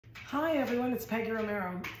Hi everyone, it's Peggy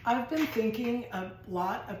Romero. I've been thinking a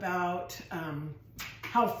lot about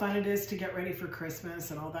how fun it is to get ready for Christmas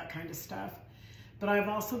and all that kind of stuff. But I've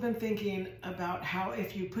also been thinking about how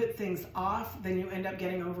if you put things off, then you end up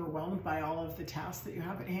getting overwhelmed by all of the tasks that you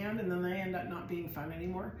have at hand, and then they end up not being fun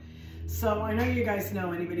anymore. So I know you guys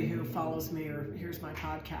know, anybody who follows me or hears my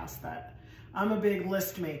podcast, that I'm a big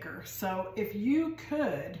list maker. So if you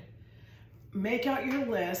could make out your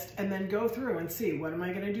list and then go through and see, what am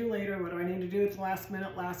I going to do later? What do I need to do at the last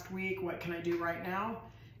minute, last week? What can I do right now?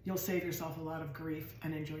 You'll save yourself a lot of grief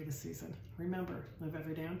and enjoy the season. Remember, live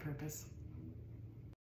every day on purpose.